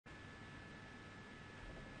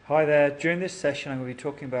Hi there, during this session I'm going to be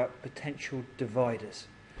talking about potential dividers.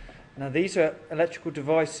 Now these are electrical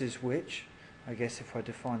devices which, I guess if I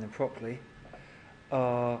define them properly,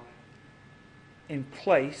 are in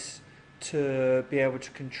place to be able to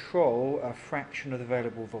control a fraction of the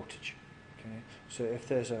available voltage. Okay? So if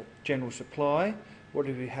there's a general supply, what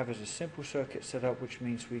do we have as a simple circuit set up, which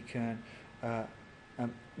means we can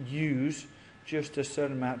use just a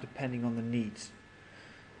certain amount depending on the needs.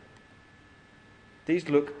 These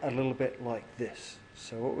look a little bit like this.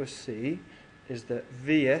 So what we'll see is that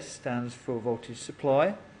VS stands for voltage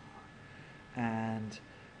supply, and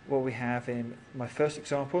what we have in my first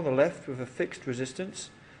example on the left with a fixed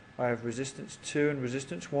resistance, I have resistance 2 and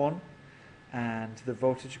resistance 1, and the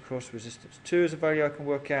voltage across resistance 2 is a value I can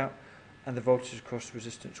work out, and the voltage across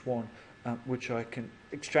resistance 1, which I can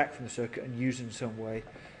extract from the circuit and use in some way,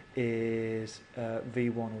 is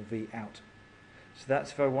V1 or V out. So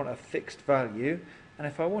that's if I want a fixed value, and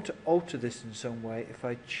if I want to alter this in some way, if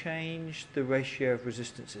I change the ratio of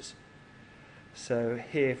resistances. So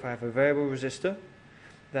here if I have a variable resistor,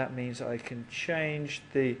 that means I can change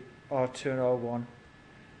the R2 and R1,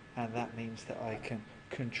 and that means that I can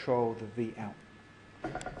control the V out.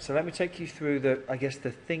 So let me take you through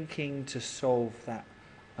the thinking to solve that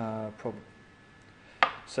problem.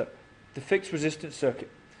 So the fixed resistance circuit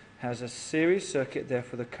has a series circuit,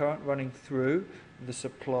 therefore the current running through the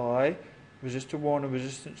supply, resistor 1 and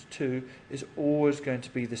resistance 2, is always going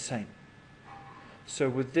to be the same. So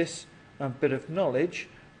with this bit of knowledge,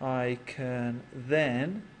 I can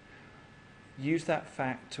then use that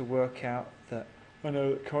fact to work out that I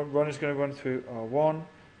know that current 1 is going to run through R1,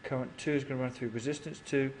 current 2 is going to run through resistance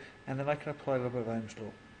 2, and then I can apply a little bit of Ohm's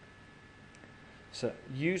Law. So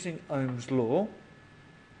using Ohm's Law,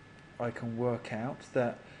 I can work out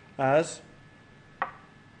that as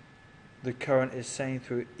the current is saying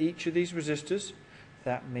through each of these resistors,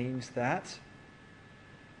 that means that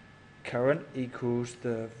current equals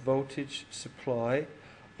the voltage supply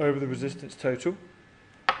over the resistance total,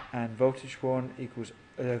 and voltage 1 equals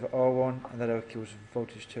over R1, and that equals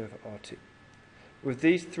voltage 2 over R2. With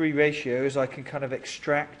these three ratios, I can kind of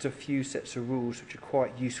extract a few sets of rules which are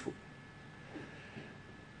quite useful.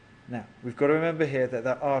 Now, we've got to remember here that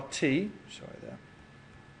that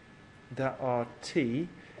RT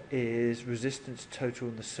is resistance total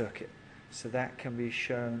in the circuit. So that can be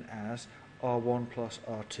shown as R1 plus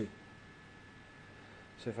R2.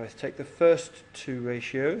 So if I take the first two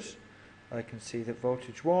ratios, I can see that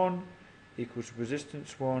voltage 1 equals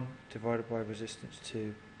resistance 1 divided by resistance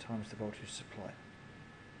 2 times the voltage supply.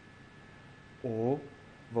 Or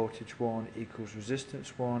voltage 1 equals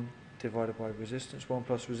resistance 1 divided by resistance 1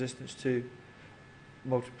 plus resistance 2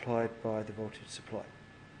 multiplied by the voltage supply.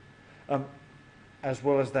 As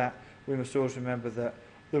well as that, we must always remember that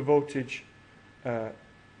the voltage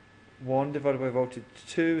 1 divided by voltage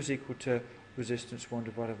 2 is equal to resistance 1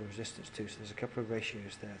 divided by resistance 2. So there's a couple of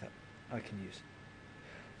ratios there that I can use.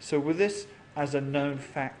 So with this as a known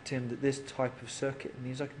fact in this type of circuit, it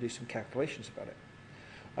means I can do some calculations about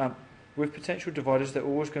it. With potential dividers, they're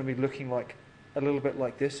always going to be looking like a little bit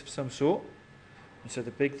like this of some sort. And so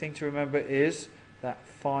the big thing to remember is that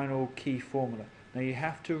final key formula. Now you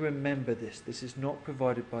have to remember this. This is not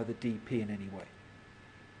provided by the DP in any way.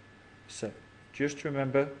 So just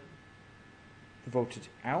remember the voltage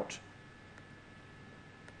out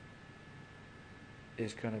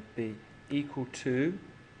is going to be equal to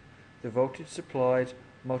the voltage supplied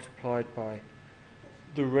multiplied by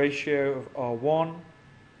the ratio of R1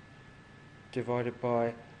 divided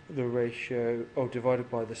by the ratio, or divided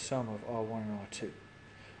by the sum of R1 and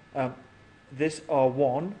R2. This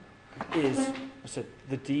R1 is, I said,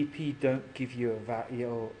 the DP don't give you a value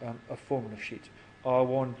or a formula sheet.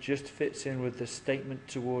 R1 just fits in with the statement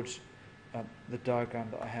towards the diagram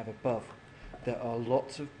that I have above. There are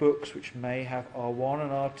lots of books which may have R1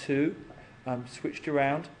 and R2 switched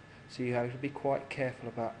around, so you have to be quite careful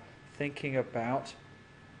about thinking about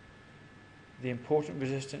the important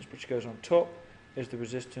resistance which goes on top is the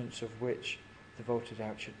resistance of which the voltage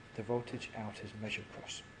out is measured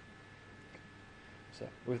across. So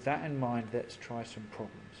with that in mind, let's try some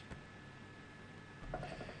problems.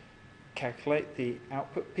 Calculate the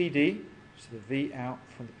output PD, so the V out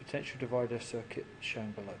from the potential divider circuit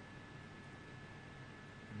shown below.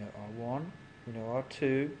 We know R1, we know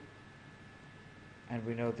R2, and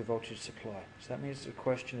we know the voltage supply. So that means it's a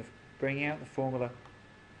question of bringing out the formula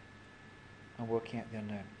and working out the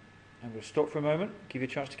unknown. And we'll stop for a moment, give you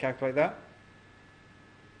a chance to calculate that.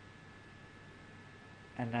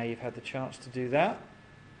 And now you've had the chance to do that.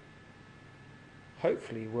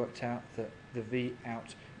 Hopefully you worked out that the V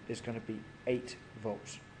out is going to be 8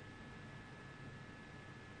 volts.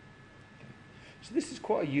 So this is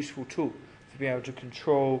quite a useful tool to be able to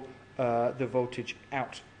control the voltage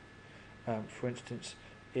out. For instance,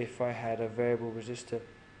 if I had a variable resistor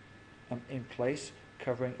in place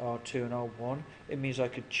covering R2 and R1, it means I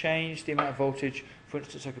could change the amount of voltage. For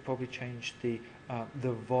instance, I could probably change the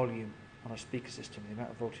volume on a speaker system, the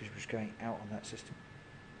amount of voltage was going out on that system.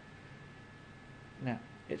 Now,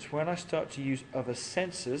 it's when I start to use other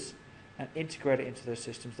sensors and integrate it into those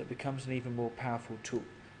systems that becomes an even more powerful tool.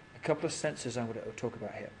 A couple of sensors I'm going to talk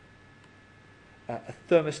about here. A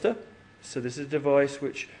thermistor, so this is a device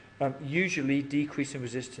which usually decreases in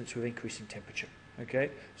resistance with increasing temperature.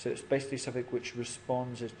 Okay, so it's basically something which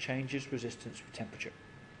responds as changes resistance with temperature.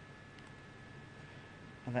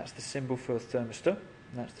 And that's the symbol for a thermistor,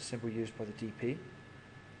 and that's the symbol used by the DP.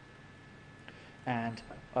 And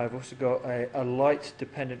I've also got a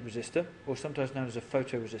light-dependent resistor, or sometimes known as a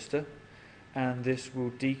photoresistor, and this will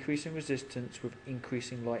decrease in resistance with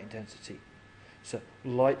increasing light intensity. So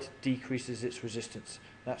light decreases its resistance.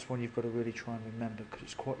 That's one you've got to really try and remember, because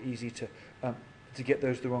it's quite easy to get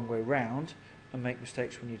those the wrong way round and make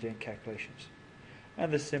mistakes when you're doing calculations.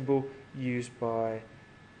 And the symbol used by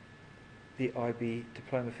the IB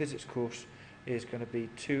Diploma Physics course is going to be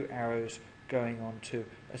two arrows going on to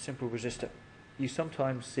a simple resistor. You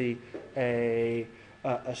sometimes see a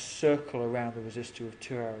circle around the resistor with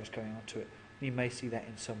two arrows going onto it. You may see that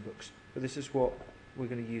in some books, but this is what we're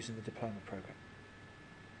going to use in the diploma program.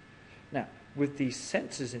 Now, with these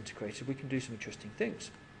sensors integrated, we can do some interesting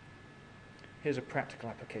things. Here's a practical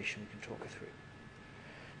application we can talk through.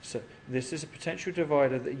 So this is a potential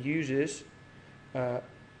divider that uses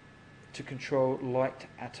to control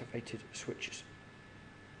light-activated switches.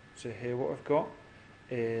 So here what I've got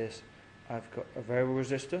is I've got a variable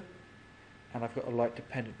resistor and I've got a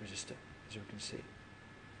light-dependent resistor, as you can see.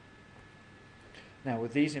 Now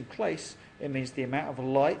with these in place, it means the amount of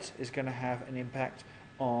light is going to have an impact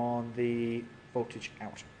on the voltage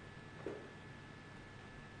out.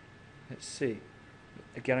 Let's see.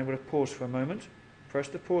 Again, I'm going to pause for a moment. Press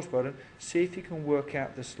the pause button. See if you can work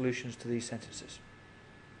out the solutions to these sentences.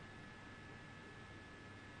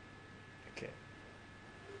 Okay.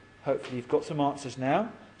 Hopefully you've got some answers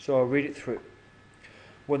now, so I'll read it through.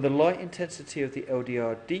 When the light intensity of the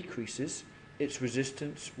LDR decreases, its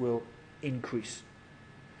resistance will increase.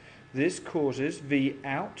 This causes V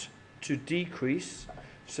out to decrease,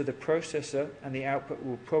 so the processor and the output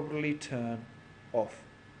will probably turn off.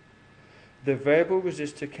 The variable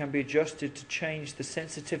resistor can be adjusted to change the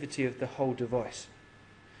sensitivity of the whole device.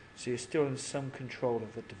 So you're still in some control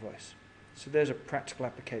of the device. So there's a practical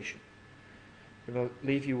application. I'm going to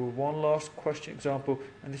leave you with one last question example,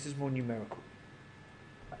 and this is more numerical.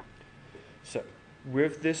 So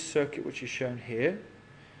with this circuit which is shown here,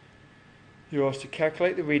 you're asked to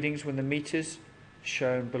calculate the readings when the meters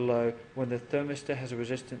shown below when the thermistor has a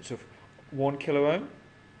resistance of 1 kilo ohm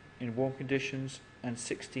in warm conditions and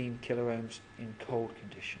 16 kilo ohms in cold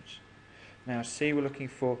conditions. Now C, we're looking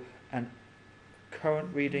for a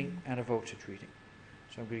current reading and a voltage reading.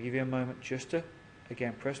 So I'm going to give you a moment just to,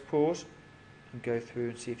 again, press pause and go through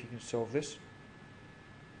and see if you can solve this.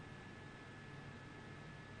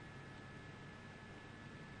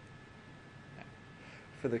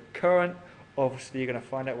 For the current, obviously you're going to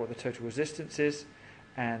find out what the total resistance is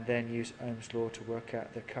and then use Ohm's law to work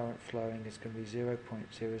out the current flowing is going to be 0.001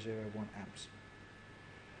 amps.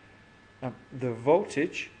 The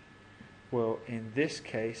voltage, well, in this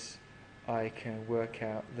case, I can work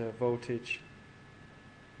out the voltage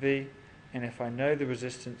V, and if I know the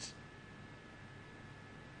resistance,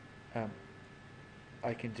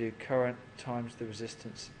 I can do current times the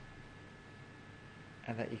resistance,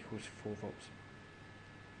 and that equals 4 volts.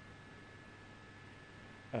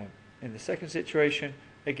 In the second situation,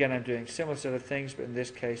 again, I'm doing similar sort of things, but in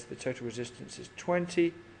this case, the total resistance is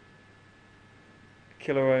 20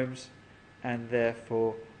 kilo ohms, and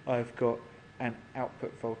therefore I've got an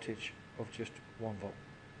output voltage of just 1 volt.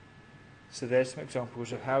 So there's some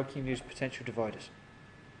examples of how we can use potential dividers.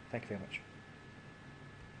 Thank you very much.